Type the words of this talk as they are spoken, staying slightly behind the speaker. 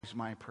It's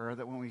my prayer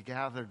that when we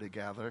gather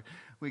together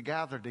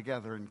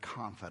in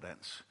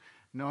confidence,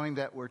 knowing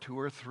that where two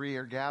or three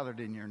are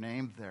gathered in your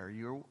name, there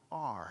you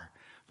are.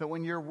 That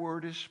when your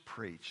word is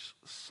preached,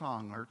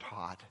 sung, or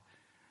taught,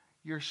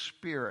 your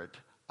Spirit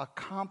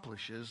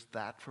accomplishes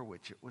that for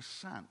which it was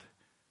sent.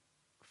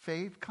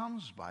 Faith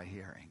comes by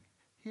hearing,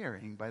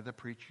 hearing by the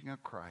preaching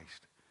of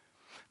Christ.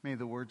 May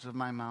the words of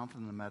my mouth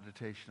and the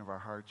meditation of our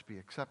hearts be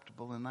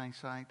acceptable in thy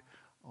sight,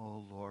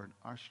 O Lord,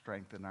 our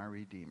strength and our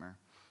Redeemer.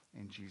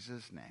 In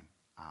Jesus' name,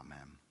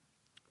 amen.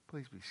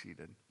 Please be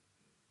seated.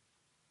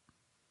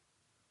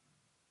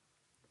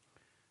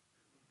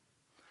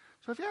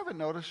 So if you haven't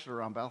noticed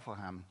around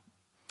Bethlehem,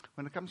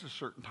 when it comes to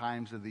certain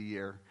times of the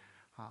year,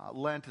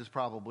 Lent is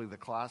probably the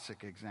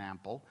classic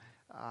example.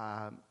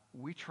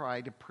 We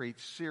try to preach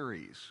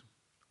series,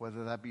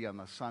 whether that be on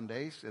the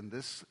Sundays. And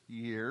this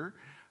year,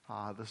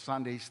 the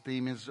Sunday's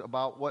theme is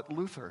about what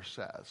Luther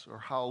says, or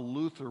how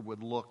Luther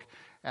would look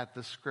at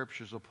the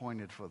scriptures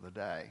appointed for the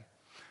day.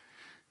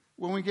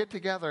 When we get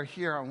together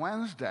here on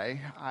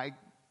Wednesday, I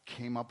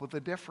came up with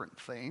a different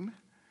theme.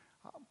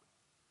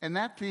 And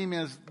that theme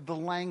is the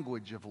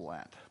language of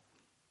Lent.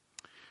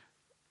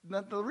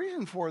 Now, the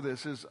reason for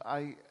this is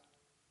I'm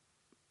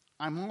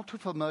all too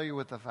familiar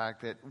with the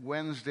fact that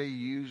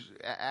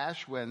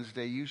Ash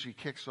Wednesday usually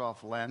kicks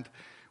off Lent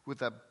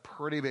with a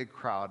pretty big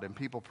crowd and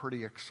people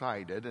pretty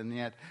excited. And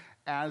yet,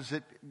 as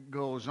it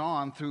goes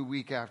on through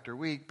week after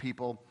week,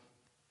 people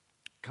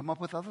come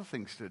up with other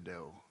things to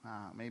do.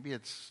 Maybe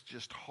it's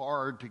just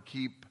hard to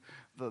keep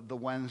the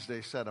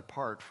Wednesday set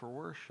apart for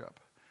worship.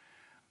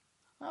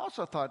 I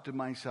also thought to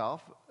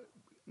myself,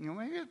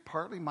 maybe it's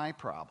partly my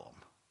problem.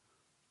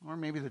 Or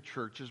maybe the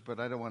church's, but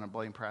I don't want to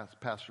blame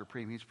Pastor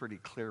Preem. He's pretty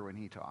clear when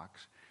he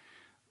talks.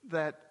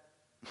 That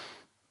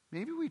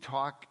maybe we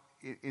talk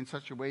in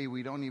such a way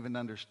we don't even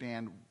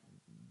understand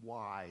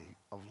why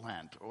of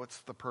Lent, or what's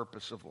the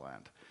purpose of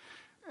Lent.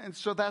 And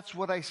so that's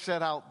what I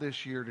set out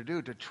this year to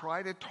do, to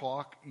try to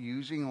talk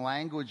using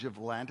language of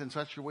Lent in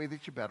such a way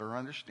that you better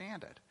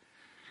understand it.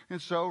 And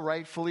so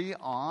rightfully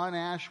on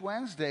Ash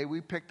Wednesday,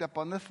 we picked up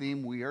on the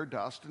theme, we are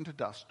dust and to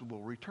dust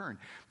will return.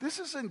 This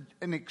isn't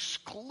an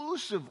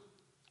exclusive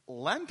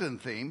Lenten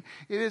theme.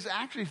 It is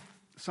actually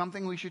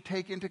something we should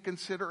take into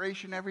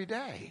consideration every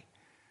day.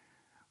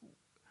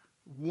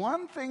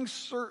 One thing's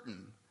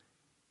certain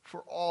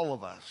for all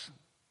of us.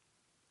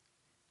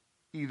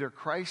 Either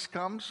Christ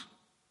comes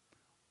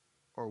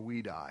or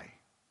we die.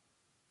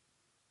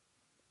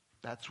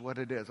 That's what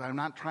it is. I'm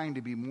not trying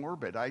to be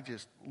morbid. I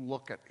just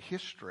look at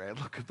history. I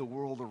look at the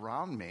world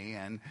around me,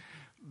 and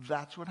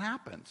that's what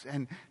happens.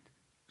 And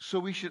so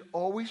we should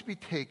always be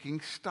taking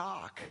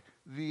stock.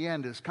 The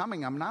end is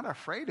coming. I'm not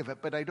afraid of it,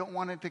 but I don't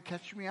want it to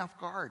catch me off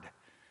guard.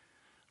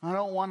 I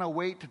don't want to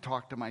wait to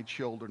talk to my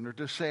children or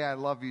to say I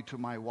love you to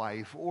my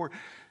wife, or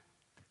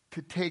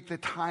to take the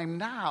time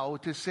now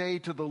to say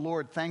to the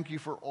Lord, thank you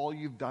for all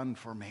you've done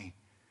for me.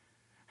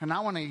 And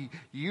I want to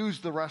use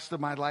the rest of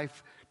my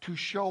life to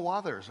show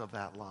others of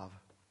that love.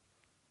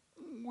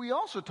 We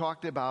also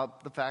talked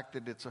about the fact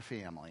that it's a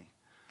family.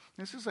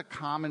 This is a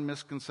common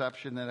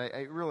misconception that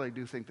I really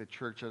do think the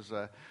church has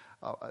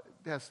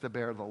to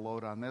bear the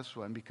load on this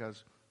one,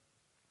 because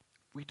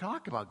we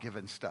talk about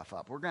giving stuff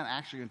up. We're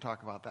actually going to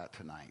talk about that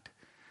tonight.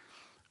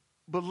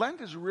 But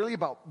Lent is really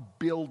about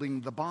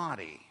building the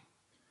body.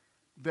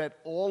 That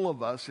all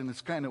of us, and it's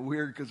kind of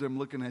weird because I'm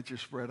looking at you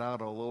spread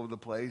out all over the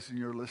place and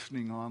you're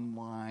listening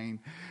online.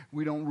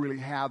 We don't really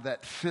have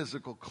that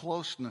physical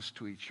closeness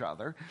to each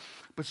other.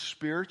 But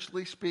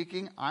spiritually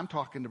speaking, I'm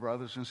talking to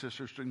brothers and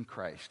sisters in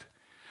Christ.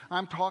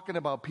 I'm talking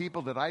about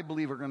people that I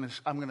believe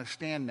I'm going to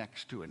stand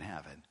next to in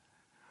heaven.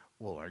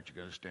 Well, aren't you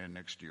going to stand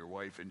next to your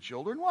wife and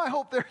children? Well, I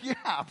hope they're, yeah,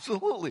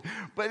 absolutely.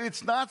 But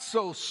it's not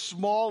so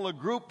small a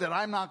group that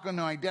I'm not going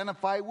to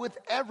identify with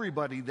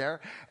everybody there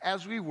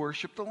as we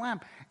worship the Lamb.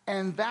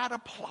 And that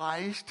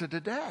applies to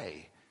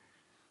today.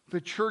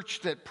 The church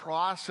that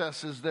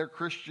processes their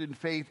Christian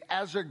faith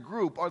as a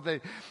group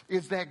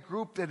is that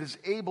group that is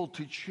able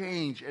to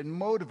change and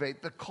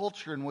motivate the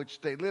culture in which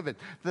they live in,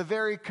 the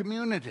very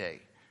community.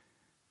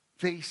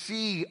 They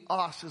see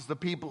us as the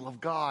people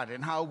of God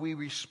and how we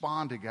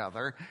respond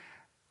together.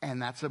 And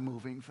that's a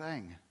moving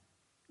thing.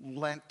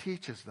 Lent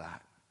teaches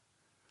that.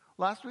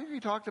 Last week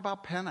we talked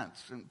about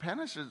penance. And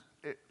penance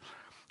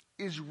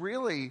is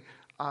really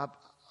a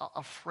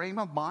frame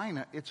of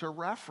mind. It's a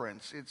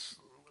reference. It's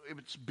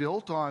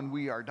built on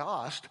we are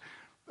dust.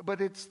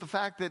 But it's the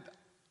fact that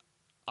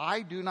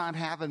I do not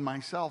have in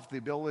myself the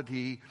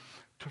ability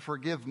to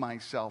forgive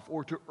myself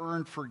or to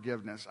earn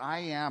forgiveness. I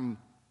am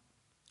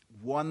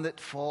one that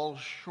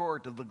falls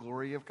short of the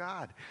glory of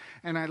God.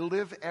 And I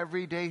live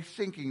every day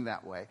thinking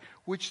that way,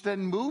 which then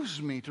moves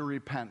me to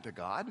repent to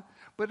God,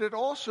 but it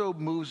also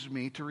moves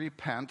me to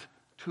repent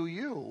to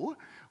you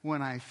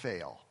when I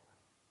fail,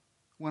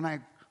 when I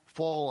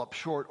fall up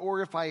short,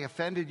 or if I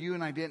offended you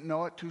and I didn't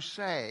know it, to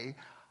say,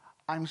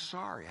 I'm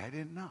sorry, I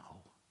didn't know.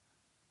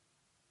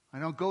 I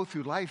don't go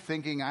through life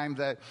thinking I'm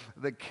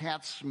the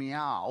cat's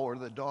meow or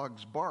the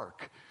dog's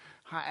bark.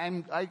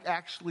 I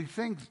actually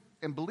think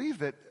and believe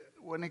that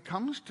when it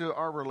comes to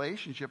our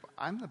relationship,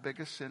 I'm the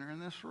biggest sinner in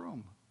this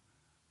room.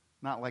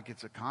 Not like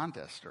it's a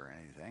contest or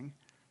anything.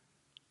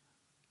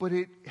 But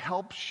it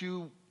helps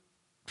you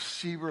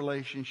see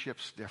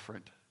relationships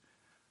different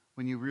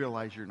when you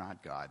realize you're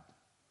not God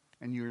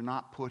and you're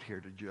not put here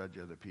to judge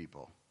other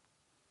people.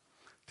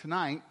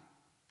 Tonight,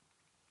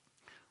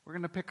 we're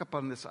going to pick up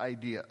on this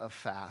idea of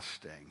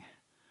fasting.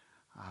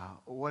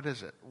 What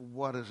is it?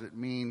 What does it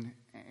mean?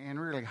 And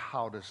really,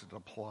 how does it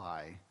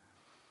apply?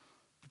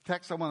 The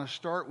text I want to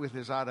start with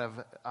is out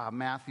of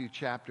Matthew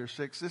chapter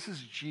 6. This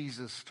is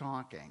Jesus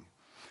talking.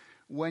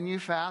 When you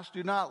fast,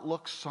 do not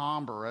look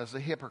somber as the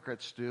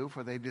hypocrites do,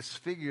 for they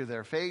disfigure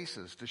their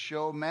faces to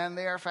show men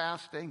they are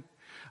fasting.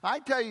 I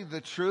tell you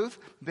the truth,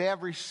 they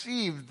have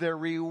received their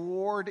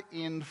reward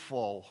in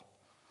full.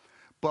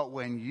 But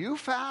when you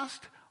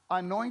fast,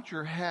 anoint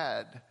your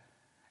head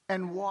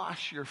and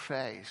wash your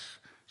face,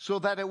 so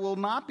that it will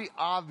not be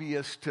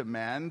obvious to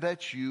men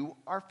that you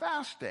are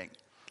fasting,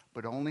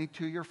 but only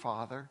to your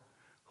Father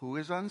who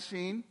is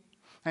unseen.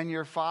 And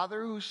your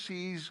Father who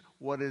sees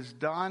what is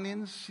done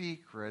in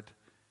secret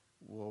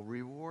will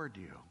reward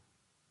you.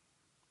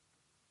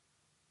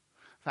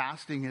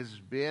 Fasting has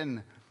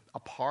been a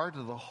part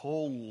of the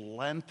whole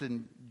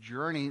Lenten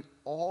journey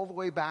all the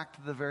way back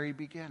to the very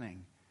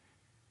beginning.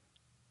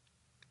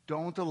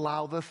 Don't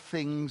allow the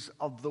things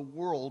of the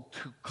world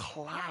to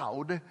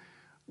cloud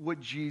what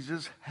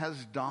Jesus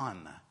has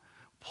done.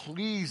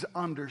 Please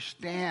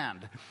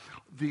understand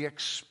the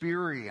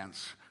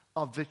experience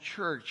of the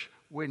church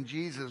when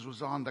Jesus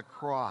was on the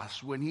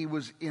cross, when he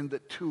was in the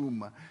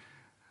tomb.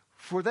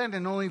 For then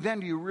and only then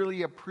do you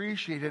really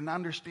appreciate and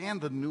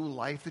understand the new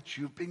life that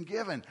you've been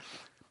given.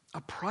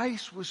 A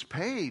price was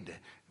paid.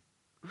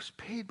 It was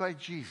paid by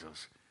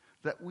Jesus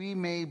that we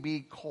may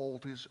be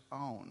called his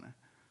own.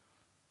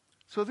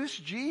 So this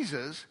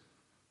Jesus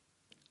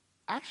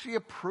actually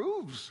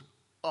approves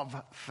of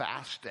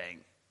fasting,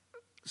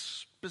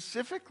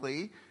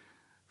 specifically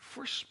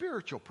for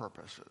spiritual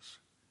purposes.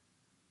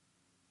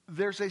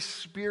 There's a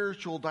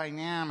spiritual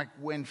dynamic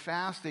when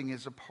fasting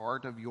is a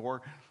part of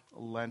your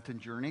Lenten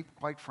journey,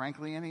 quite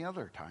frankly, any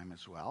other time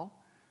as well.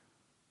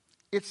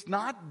 It's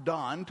not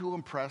done to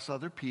impress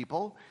other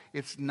people.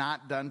 It's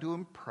not done to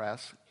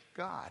impress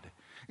God.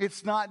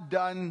 It's not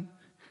done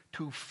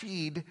to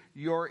feed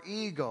your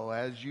ego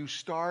as you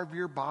starve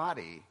your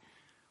body.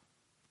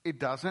 It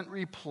doesn't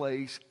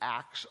replace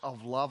acts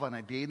of love on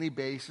a daily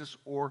basis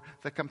or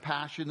the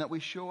compassion that we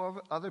show of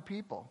other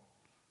people.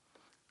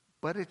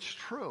 But it's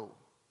true.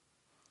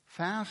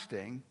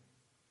 Fasting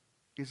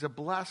is a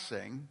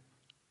blessing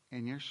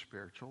in your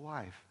spiritual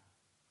life.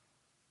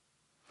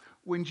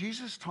 When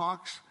Jesus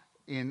talks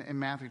in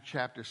Matthew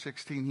chapter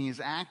 16, he is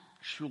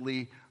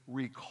actually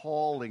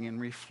recalling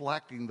and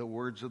reflecting the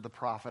words of the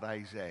prophet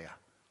Isaiah.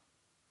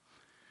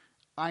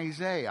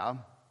 Isaiah,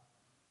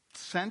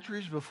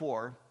 centuries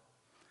before,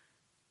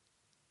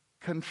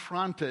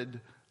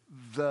 confronted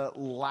the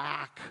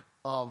lack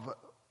of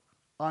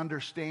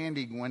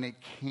understanding when it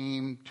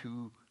came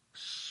to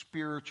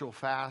spiritual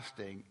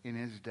fasting in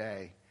his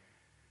day.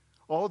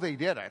 Oh, they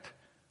did it,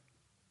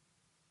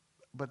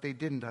 but they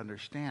didn't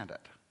understand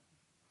it.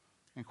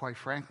 And quite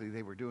frankly,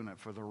 they were doing it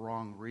for the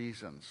wrong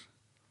reasons.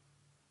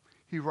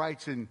 He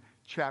writes in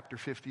chapter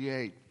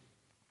 58,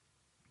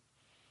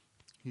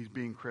 he's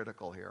being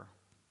critical here.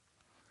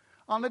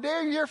 On the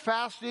day of your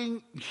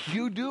fasting,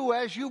 you do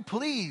as you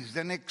please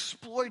and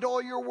exploit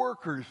all your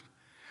workers.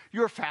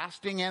 Your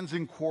fasting ends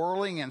in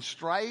quarreling and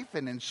strife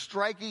and in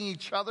striking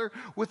each other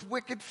with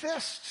wicked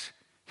fists.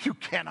 You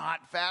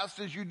cannot fast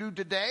as you do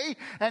today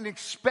and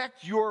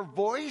expect your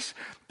voice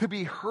to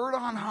be heard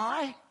on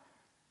high.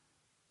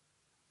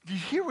 Do you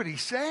hear what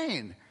he's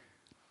saying?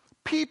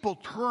 People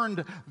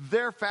turned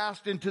their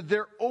fast into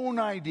their own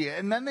idea.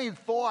 And then they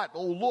thought,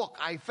 oh, look,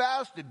 I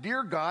fasted.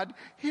 Dear God,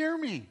 hear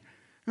me.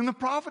 And the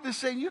prophet is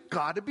saying, you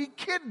got to be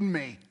kidding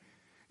me.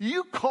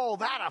 You call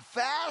that a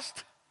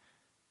fast?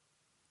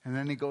 And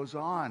then he goes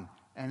on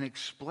and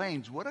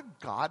explains what a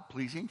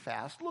God-pleasing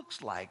fast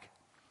looks like.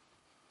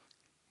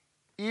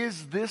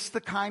 Is this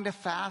the kind of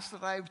fast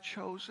that I've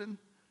chosen?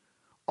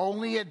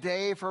 Only a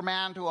day for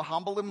man to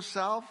humble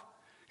himself?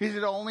 Is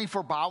it only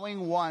for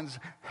bowing one's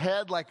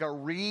head like a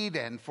reed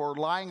and for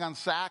lying on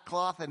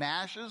sackcloth and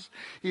ashes?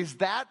 Is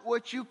that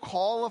what you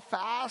call a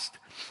fast?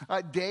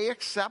 A day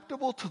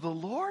acceptable to the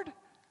Lord?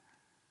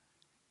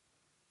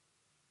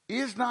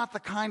 Is not the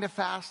kind of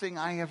fasting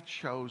I have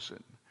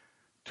chosen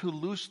to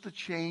loose the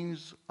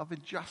chains of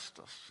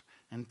injustice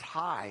and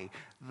tie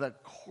the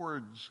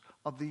cords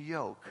of the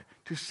yoke,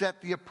 to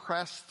set the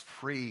oppressed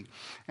free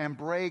and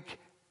break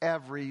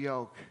every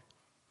yoke?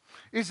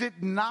 Is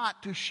it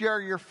not to share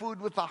your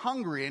food with the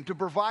hungry and to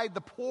provide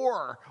the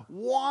poor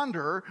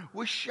wander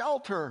with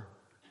shelter?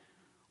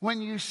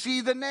 When you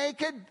see the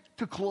naked,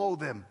 to clothe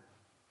them,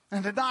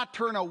 and to not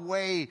turn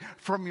away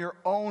from your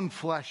own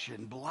flesh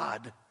and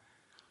blood?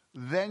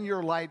 Then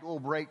your light will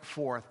break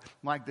forth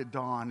like the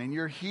dawn, and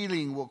your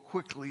healing will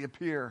quickly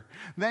appear.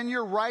 Then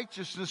your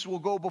righteousness will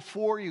go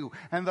before you,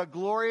 and the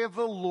glory of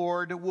the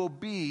Lord will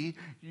be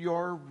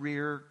your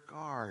rear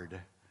guard.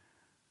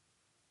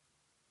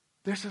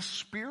 There's a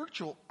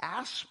spiritual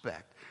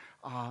aspect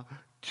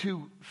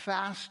to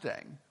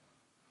fasting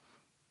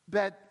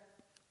that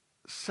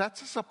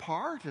sets us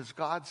apart as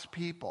God's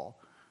people,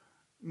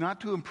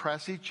 not to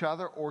impress each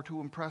other or to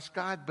impress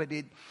God, but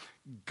it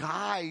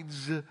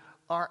guides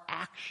our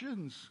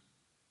actions.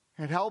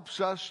 It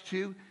helps us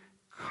to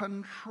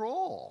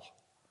control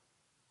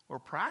or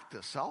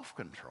practice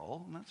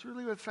self-control, and that's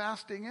really what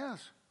fasting is.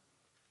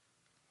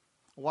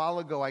 A while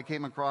ago, I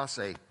came across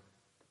a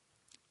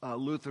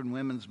Lutheran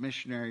Women's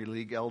Missionary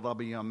League,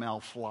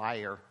 LWML,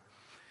 flyer,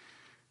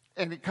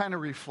 and it kind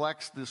of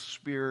reflects the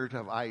spirit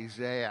of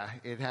Isaiah.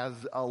 It has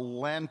a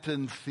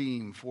Lenten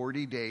theme,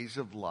 40 days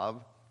of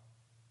love.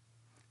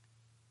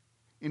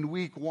 In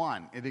week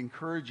 1, it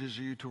encourages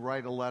you to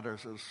write a letter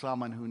to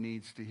someone who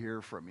needs to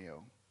hear from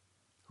you.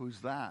 Who's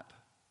that?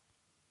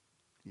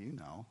 You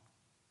know.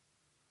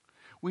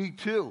 Week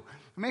 2,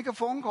 make a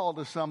phone call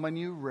to someone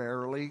you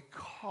rarely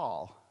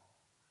call.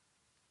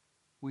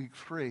 Week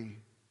 3,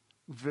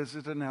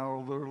 visit an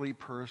elderly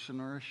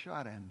person or a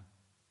shut-in.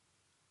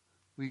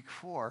 Week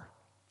 4,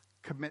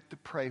 commit to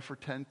pray for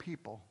 10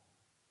 people.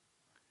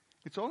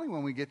 It's only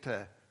when we get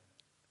to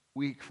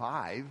week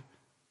 5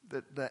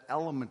 that the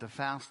element of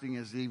fasting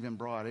is even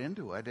brought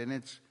into it, and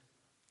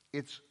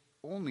it's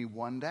only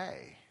one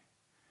day.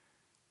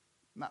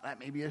 Now, that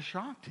may be a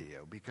shock to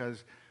you,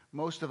 because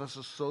most of us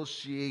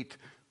associate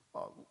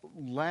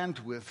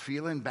Lent with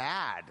feeling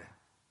bad.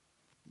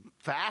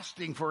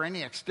 Fasting for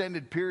any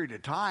extended period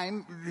of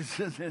time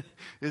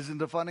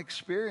isn't a fun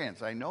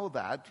experience. I know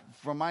that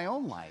from my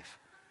own life.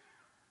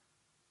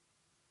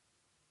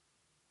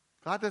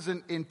 God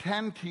doesn't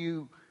intend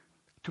you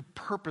to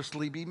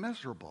purposely be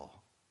miserable.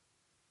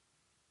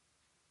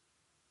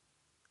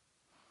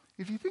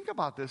 If you think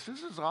about this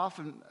is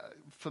often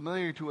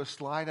familiar to a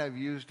slide I've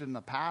used in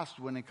the past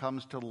when it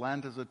comes to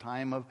Lent as a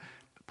time of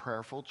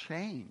prayerful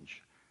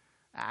change.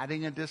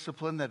 Adding a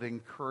discipline that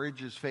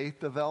encourages faith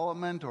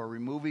development or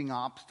removing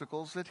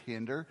obstacles that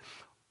hinder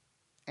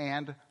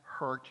and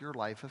hurt your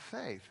life of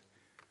faith.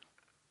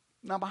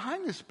 Now,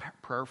 behind this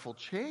prayerful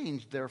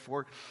change,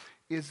 therefore,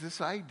 is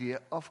this idea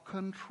of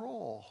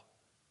control.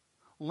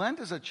 Lent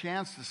is a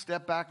chance to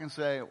step back and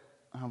say,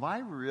 have I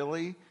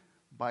really,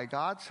 by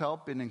God's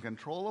help, been in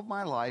control of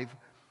my life,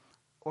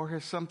 or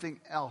has something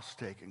else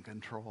taken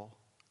control?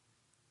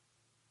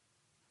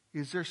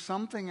 Is there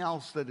something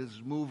else that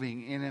is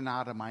moving in and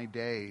out of my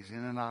days,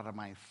 in and out of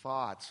my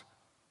thoughts,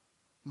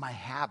 my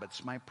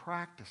habits, my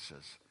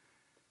practices?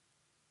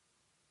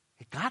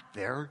 It got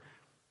there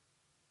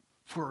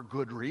for a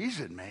good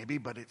reason, maybe,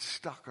 but it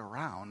stuck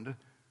around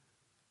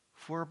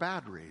for a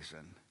bad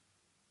reason.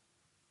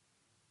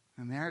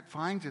 And there it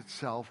finds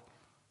itself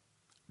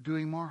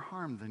doing more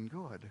harm than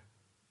good.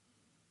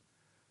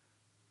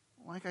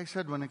 Like I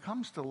said, when it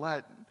comes to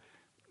Lent,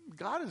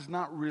 God is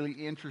not really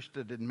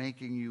interested in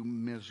making you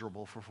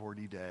miserable for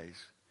 40 days.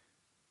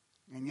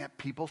 And yet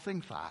people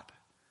think that.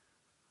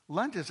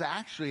 Lent is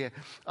actually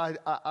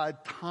a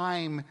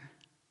time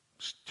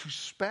to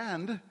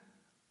spend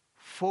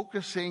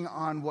focusing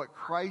on what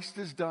Christ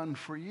has done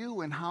for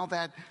you and how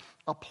that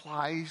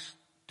applies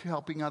to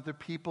helping other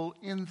people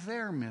in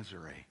their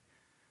misery.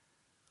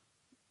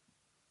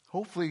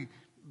 Hopefully,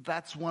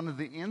 that's one of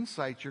the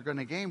insights you're going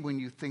to gain when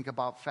you think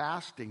about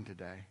fasting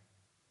today.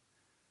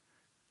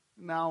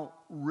 Now,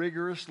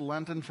 rigorous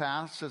Lenten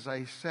fasts, as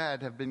I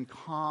said, have been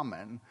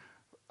common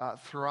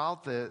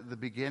throughout the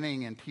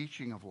beginning and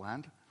teaching of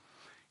Lent.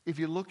 If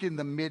you look in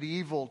the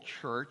medieval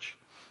church,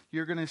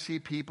 you're going to see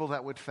people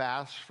that would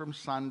fast from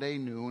Sunday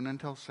noon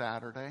until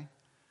Saturday.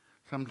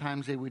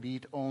 Sometimes they would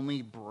eat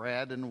only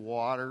bread and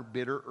water,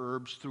 bitter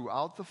herbs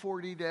throughout the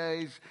 40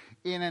 days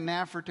in an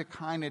effort to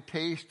kind of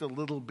taste a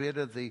little bit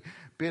of the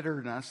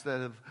bitterness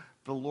that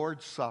the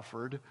Lord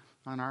suffered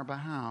on our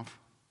behalf.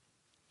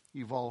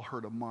 You've all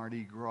heard of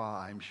Mardi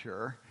Gras, I'm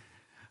sure.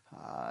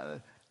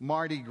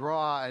 Mardi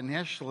Gras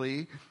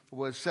initially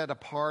was set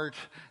apart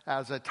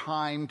as a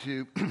time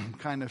to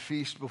kind of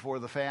feast before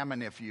the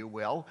famine, if you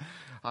will,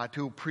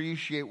 to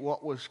appreciate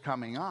what was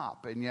coming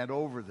up. And yet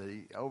over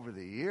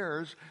the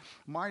years,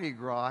 Mardi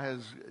Gras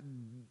has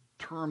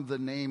termed the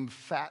name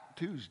Fat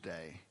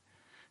Tuesday.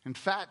 And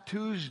Fat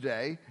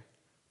Tuesday,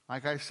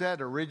 like I said,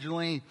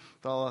 originally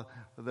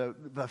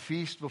the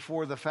feast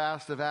before the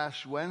fast of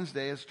Ash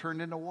Wednesday has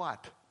turned into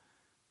what?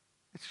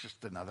 It's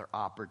just another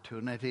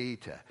opportunity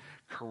to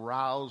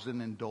carouse and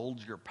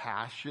indulge your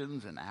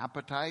passions and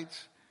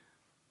appetites.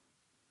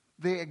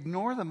 They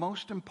ignore the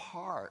most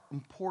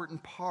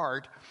important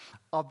part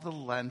of the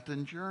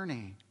Lenten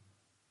journey,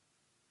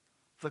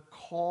 the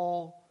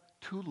call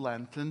to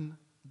Lenten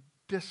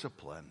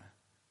discipline.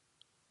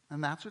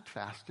 And that's what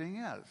fasting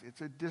is.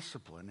 It's a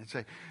discipline.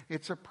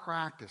 It's a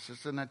practice.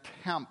 It's an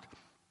attempt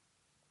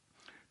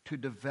to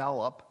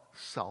develop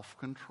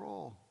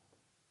self-control.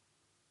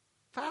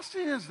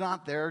 Fasting is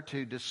not there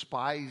to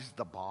despise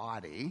the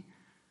body.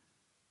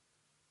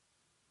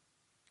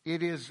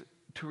 It is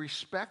to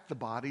respect the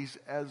bodies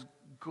as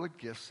good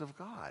gifts of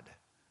God.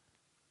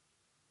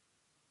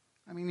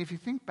 I mean, if you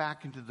think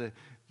back into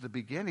the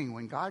beginning,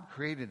 when God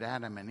created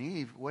Adam and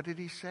Eve, what did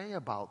he say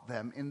about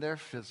them in their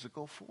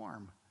physical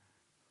form?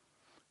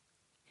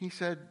 He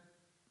said,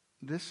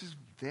 this is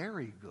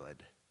very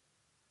good.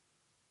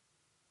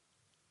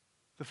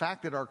 The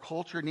fact that our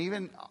culture and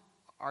even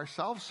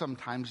ourselves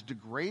sometimes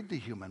degrade the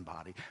human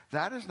body,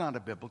 that is not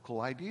a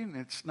biblical idea, and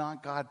it's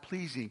not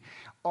God-pleasing.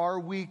 Are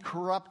we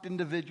corrupt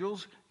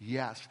individuals?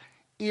 Yes.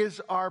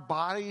 Is our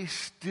body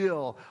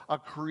still a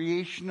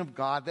creation of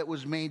God that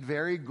was made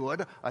very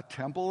good, a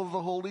temple of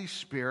the Holy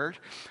Spirit?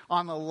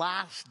 On the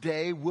last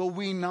day, will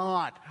we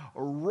not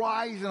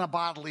rise in a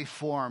bodily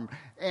form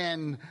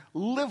and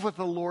live with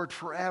the Lord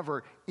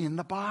forever in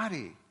the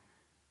body?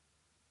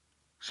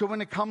 So when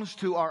it comes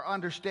to our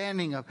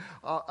understanding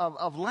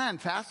of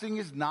Lent, fasting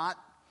is not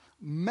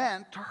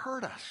meant to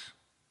hurt us.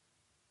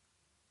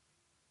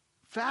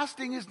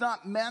 Fasting is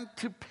not meant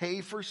to pay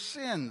for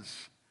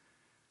sins.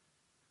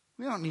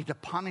 We don't need to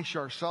punish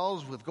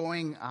ourselves with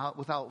going out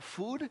without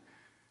food,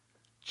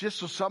 just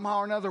so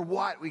somehow or another,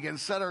 we can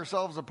set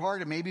ourselves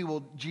apart and maybe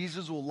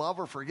Jesus will love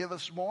or forgive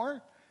us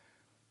more.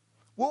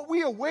 What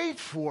we await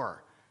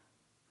for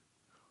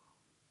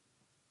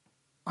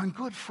on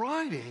Good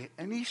Friday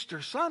and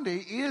Easter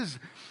Sunday is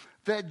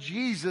that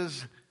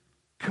Jesus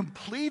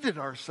completed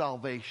our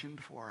salvation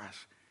for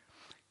us.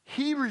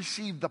 He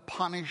received the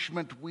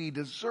punishment we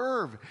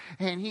deserve,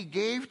 and he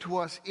gave to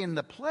us in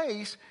the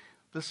place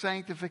the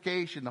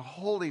sanctification, the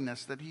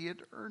holiness that he had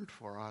earned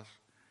for us.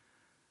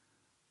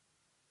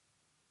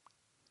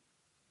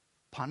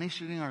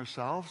 Punishing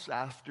ourselves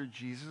after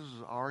Jesus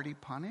was already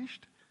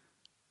punished?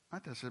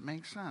 That doesn't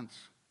make sense.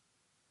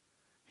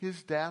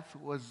 His death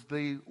was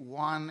the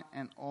one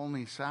and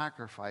only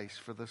sacrifice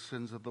for the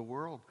sins of the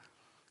world.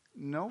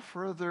 No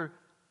further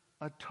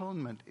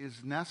atonement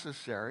is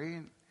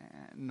necessary,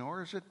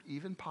 nor is it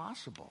even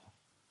possible.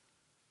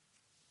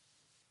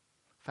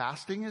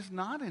 Fasting is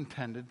not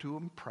intended to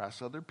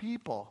impress other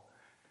people.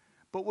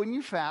 But when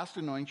you fast,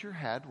 anoint your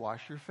head,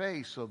 wash your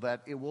face, so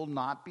that it will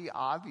not be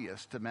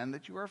obvious to men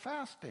that you are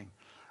fasting,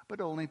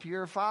 but only to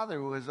your Father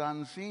who is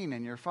unseen,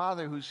 and your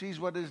Father who sees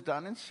what is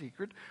done in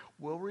secret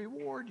will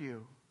reward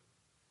you.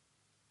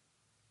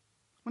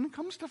 When it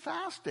comes to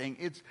fasting,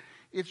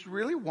 it's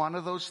really one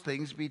of those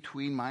things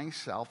between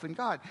myself and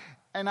God.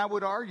 And I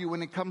would argue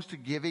when it comes to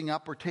giving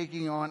up or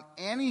taking on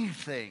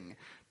anything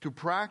to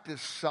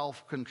practice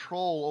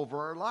self-control over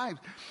our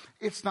lives,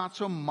 it's not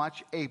so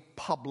much a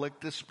public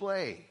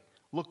display.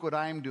 Look what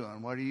I'm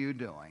doing. What are you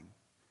doing?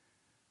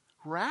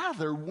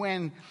 Rather,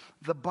 when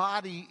the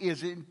body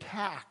is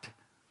intact,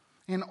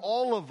 and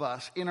all of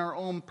us in our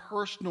own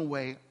personal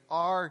way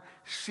are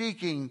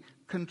seeking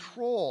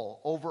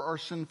control over our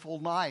sinful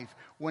life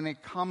when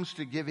it comes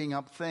to giving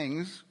up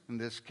things, in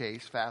this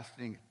case,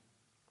 fasting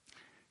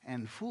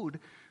and food,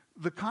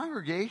 the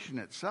congregation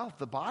itself,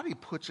 the body,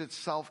 puts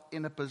itself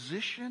in a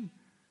position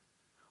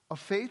of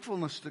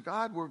faithfulness to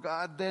God where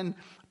God then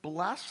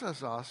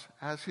blesses us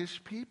as his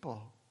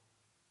people.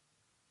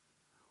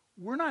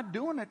 We're not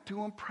doing it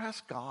to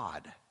impress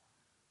God.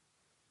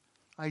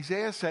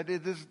 Isaiah said,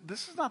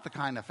 this is not the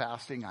kind of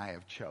fasting I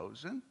have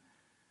chosen.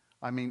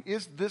 I mean,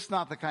 is this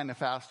not the kind of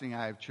fasting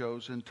I have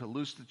chosen to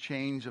loose the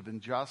chains of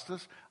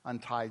injustice,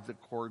 untie the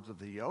cords of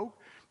the yoke,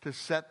 to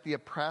set the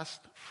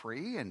oppressed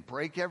free and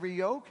break every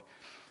yoke?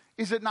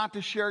 Is it not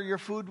to share your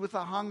food with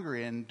the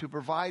hungry and to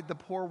provide the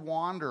poor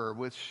wanderer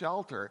with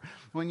shelter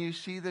when you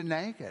see the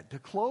naked, to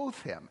clothe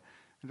him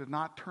and to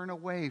not turn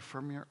away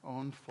from your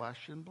own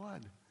flesh and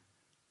blood?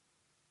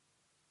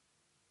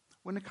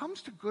 When it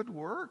comes to good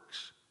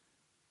works,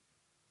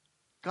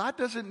 God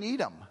doesn't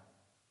need them.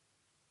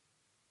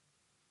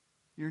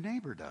 Your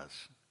neighbor does.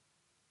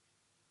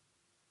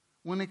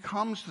 When it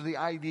comes to the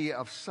idea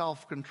of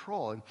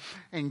self-control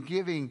and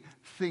giving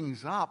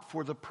things up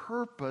for the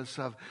purpose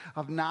of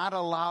not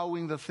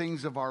allowing the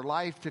things of our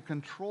life to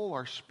control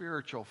our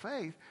spiritual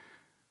faith,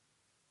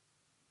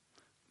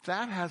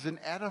 that has an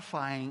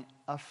edifying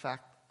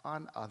effect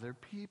on other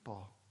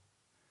people.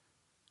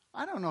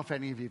 I don't know if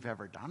any of you have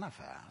ever done a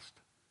fast,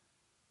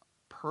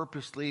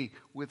 purposely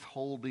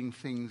withholding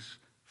things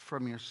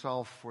from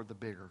yourself for the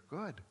bigger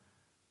good.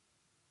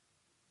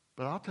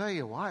 But I'll tell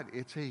you what,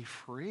 it's a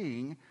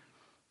freeing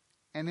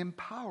and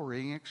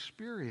empowering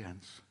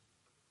experience.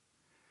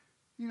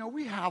 You know,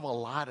 we have a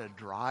lot of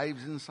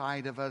drives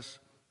inside of us,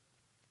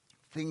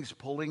 things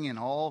pulling in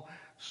all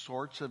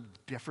sorts of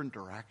different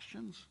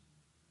directions.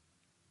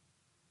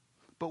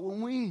 But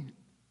when we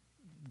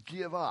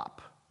give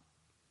up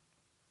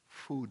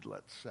food,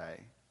 let's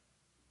say,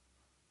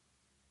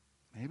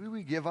 maybe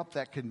we give up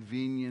that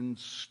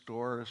convenience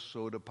store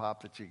soda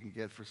pop that you can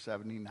get for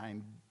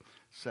 79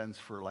 cents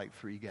for like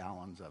 3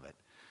 gallons of it.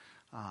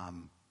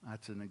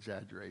 That's an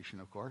exaggeration,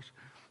 of course.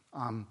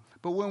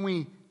 But when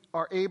we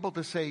are able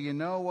to say, you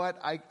know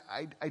what,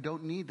 I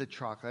don't need the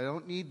chocolate, I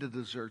don't need the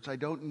desserts, I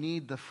don't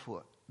need the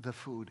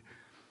food.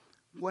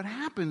 What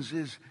happens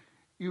is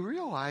you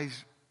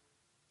realize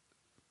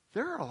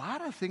there are a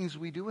lot of things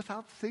we do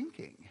without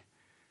thinking.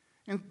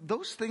 And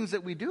those things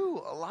that we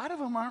do, a lot of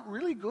them aren't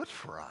really good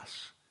for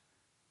us.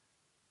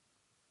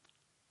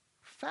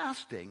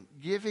 Fasting,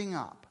 giving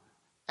up,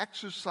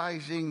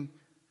 exercising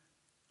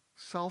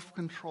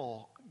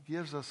self-control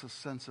gives us a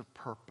sense of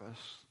purpose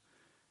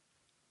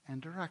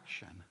and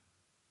direction.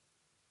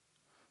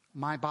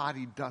 My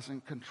body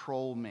doesn't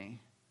control me.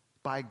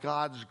 By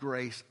God's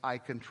grace, I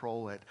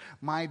control it.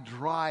 My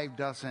drive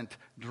doesn't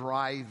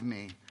drive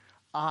me.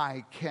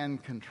 I can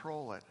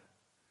control it.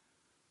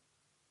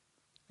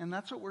 And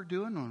that's what we're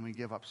doing when we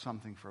give up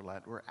something for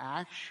Lent. We're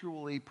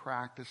actually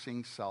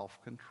practicing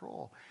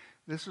self-control.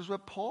 This is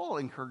what Paul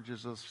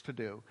encourages us to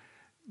do.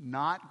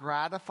 Not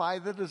gratify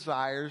the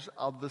desires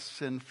of the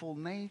sinful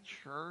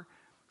nature,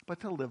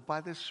 but to live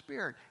by the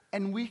Spirit.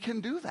 And we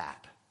can do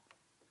that.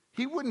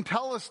 He wouldn't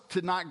tell us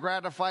to not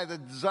gratify the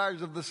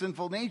desires of the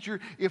sinful nature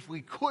if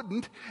we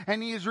couldn't.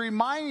 And he is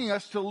reminding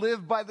us to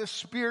live by the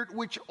Spirit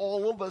which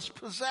all of us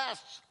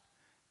possess.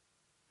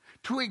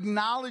 To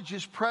acknowledge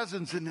his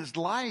presence in his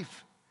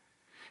life.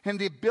 And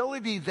the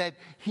ability that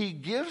he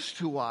gives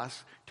to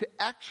us to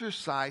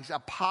exercise a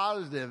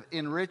positive,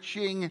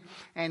 enriching,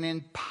 and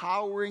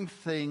empowering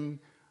thing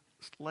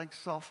like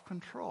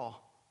self-control.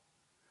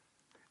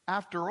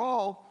 After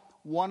all,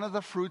 one of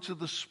the fruits of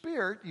the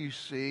Spirit, you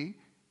see,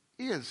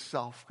 is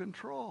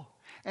self-control.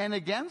 And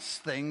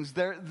against things,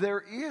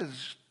 there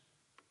is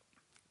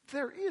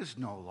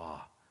no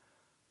law.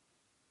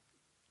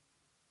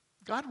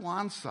 God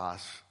wants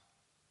us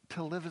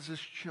to live as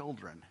his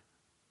children.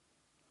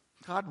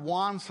 God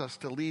wants us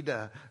to lead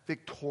a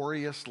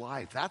victorious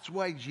life. That's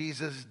why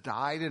Jesus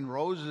died and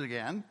rose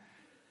again.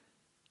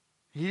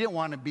 He didn't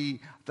want to be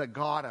the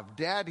God of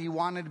dead. He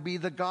wanted to be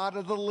the God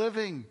of the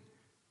living.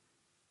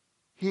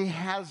 He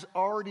has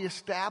already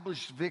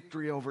established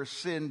victory over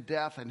sin,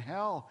 death, and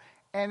hell,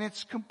 and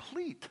it's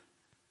complete.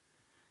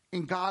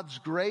 In God's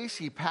grace,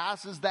 he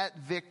passes that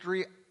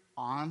victory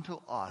on to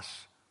us.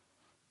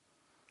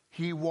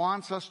 He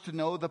wants us to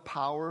know the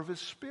power of his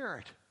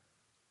Spirit.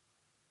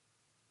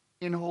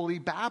 In holy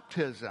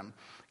baptism,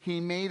 he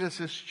made us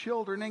his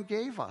children and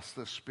gave us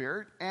the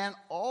Spirit and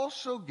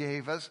also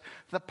gave us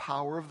the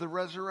power of the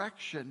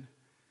resurrection.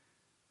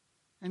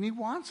 And he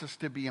wants us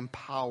to be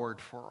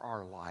empowered for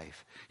our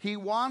life. He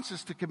wants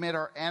us to commit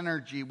our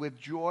energy with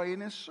joy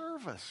in his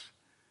service.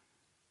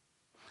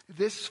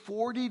 This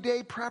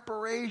 40-day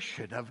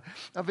preparation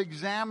of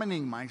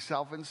examining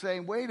myself and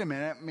saying, wait a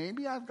minute,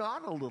 maybe I've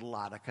got a little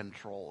out of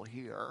control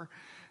here.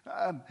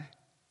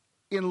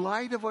 In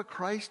light of what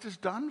Christ has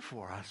done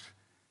for us,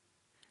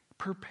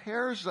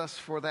 prepares us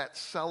for that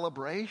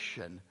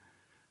celebration.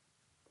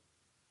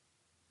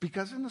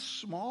 Because in a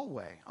small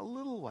way, a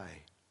little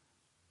way,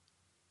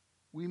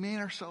 we made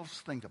ourselves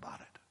think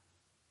about it.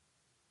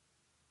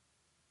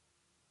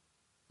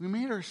 We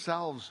made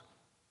ourselves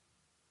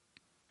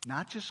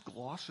not just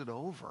gloss it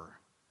over,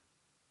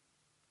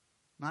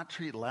 not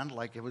treat Lent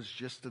like it was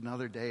just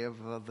another day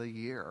of the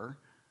year,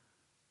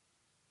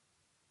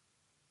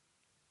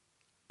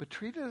 but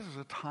treat it as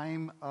a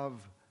time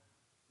of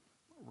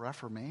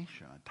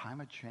reformation, a time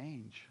of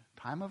change,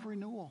 time of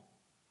renewal.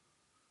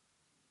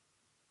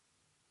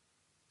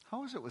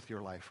 How is it with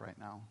your life right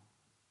now?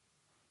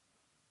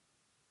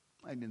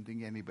 I didn't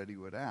think anybody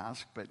would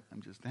ask, but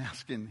I'm just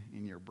asking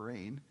in your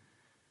brain.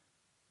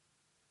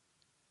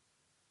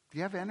 Do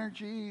you have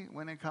energy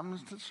when it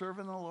comes to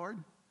serving the Lord?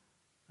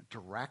 A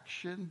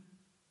direction?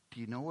 Do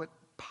you know what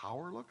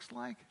power looks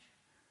like?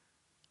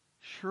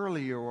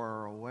 Surely you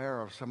are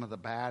aware of some of the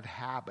bad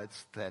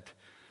habits that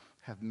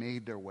have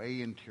made their way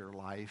into your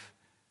life.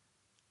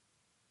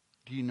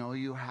 Do you know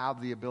you have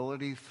the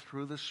ability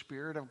through the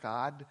Spirit of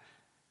God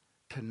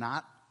to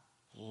not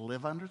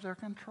live under their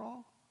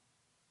control?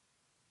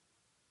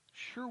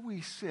 Sure, we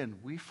sin,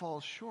 we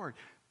fall short,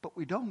 but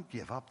we don't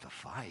give up the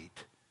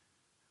fight.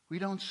 We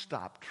don't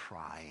stop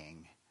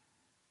trying.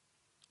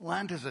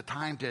 Lent is a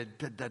time to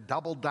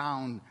double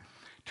down,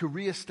 to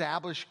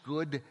reestablish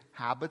good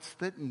habits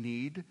that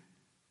need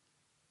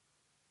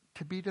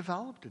to be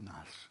developed in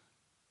us.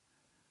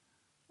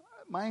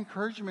 My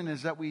encouragement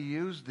is that we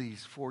use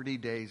these 40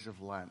 days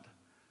of Lent.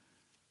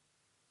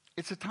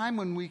 It's a time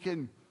when we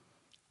can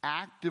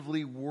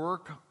actively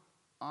work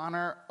on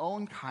our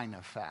own kind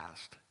of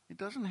fast. It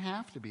doesn't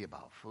have to be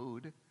about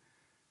food.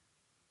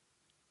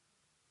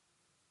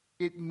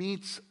 It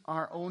meets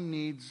our own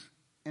needs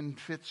and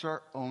fits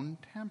our own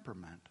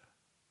temperament.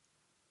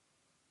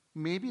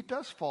 Maybe it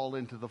does fall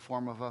into the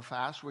form of a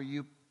fast where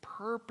you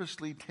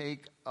purposely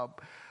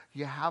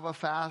you have a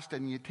fast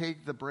and you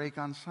take the break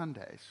on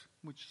Sundays,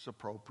 which is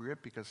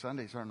appropriate because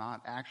Sundays are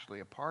not actually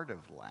a part of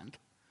Lent.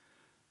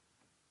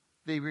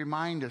 They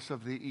remind us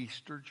of the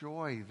Easter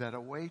joy that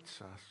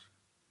awaits us.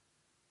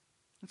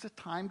 It's a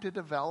time to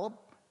develop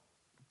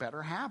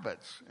better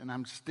habits. And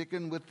I'm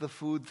sticking with the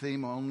food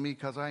theme only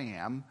because I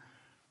am.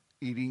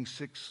 Eating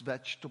 6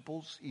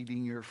 vegetables,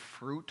 eating your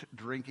fruit,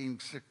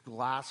 drinking 6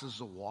 glasses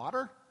of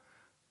water.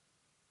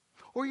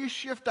 Or you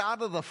shift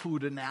out of the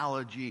food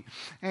analogy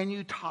and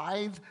you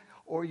tithe,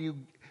 or you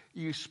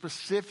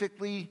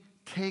specifically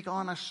take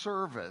on a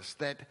service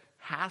that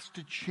has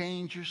to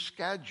change your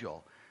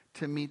schedule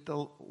to meet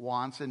the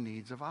wants and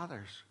needs of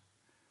others.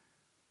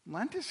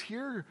 Lent is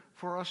here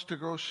for us to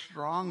grow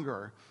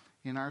stronger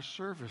in our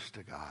service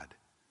to God.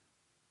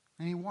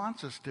 And he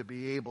wants us to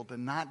be able to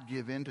not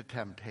give in to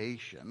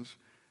temptations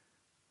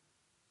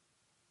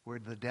where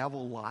the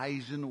devil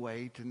lies in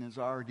wait and is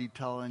already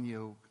telling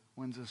you,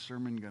 when's the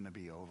sermon going to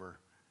be over?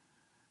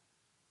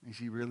 Is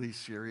he really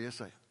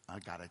serious? I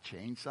got to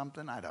change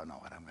something? I don't know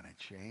what I'm going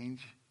to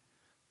change.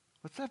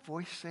 What's that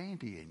voice saying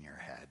to you in your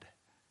head?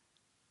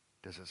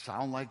 Does it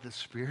sound like the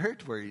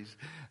Spirit where he's,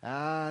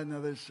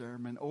 another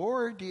sermon?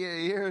 Or do you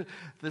hear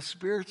the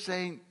Spirit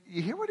saying,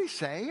 you hear what he's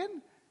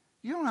saying?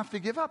 You don't have to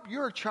give up.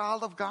 You're a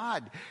child of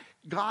God.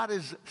 God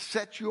has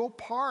set you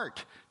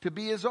apart to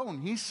be his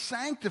own. He's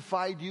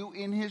sanctified you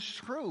in his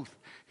truth.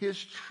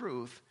 His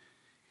truth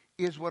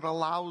is what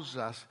allows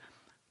us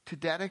to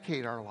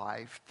dedicate our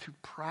life, to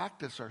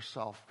practice our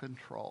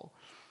self-control,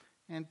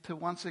 and to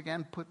once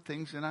again put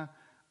things in a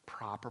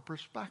proper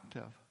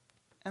perspective.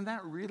 And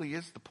that really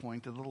is the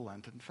point of the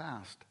Lenten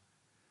fast.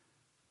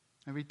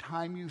 Every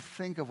time you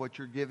think of what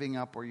you're giving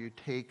up or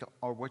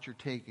what you're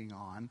taking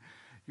on,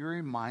 you're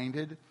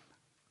reminded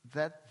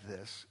that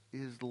this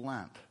is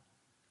Lent.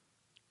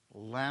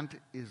 Lent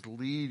is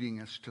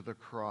leading us to the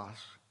cross,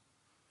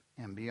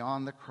 and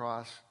beyond the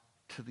cross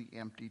to the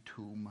empty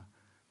tomb.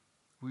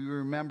 We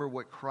remember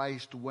what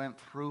Christ went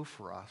through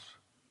for us.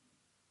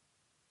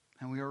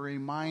 And we are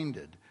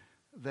reminded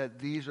that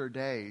these are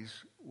days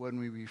when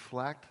we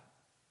reflect,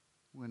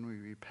 when we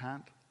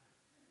repent,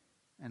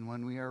 and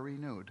when we are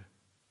renewed.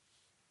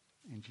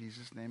 In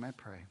Jesus' name I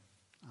pray.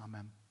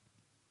 Amen.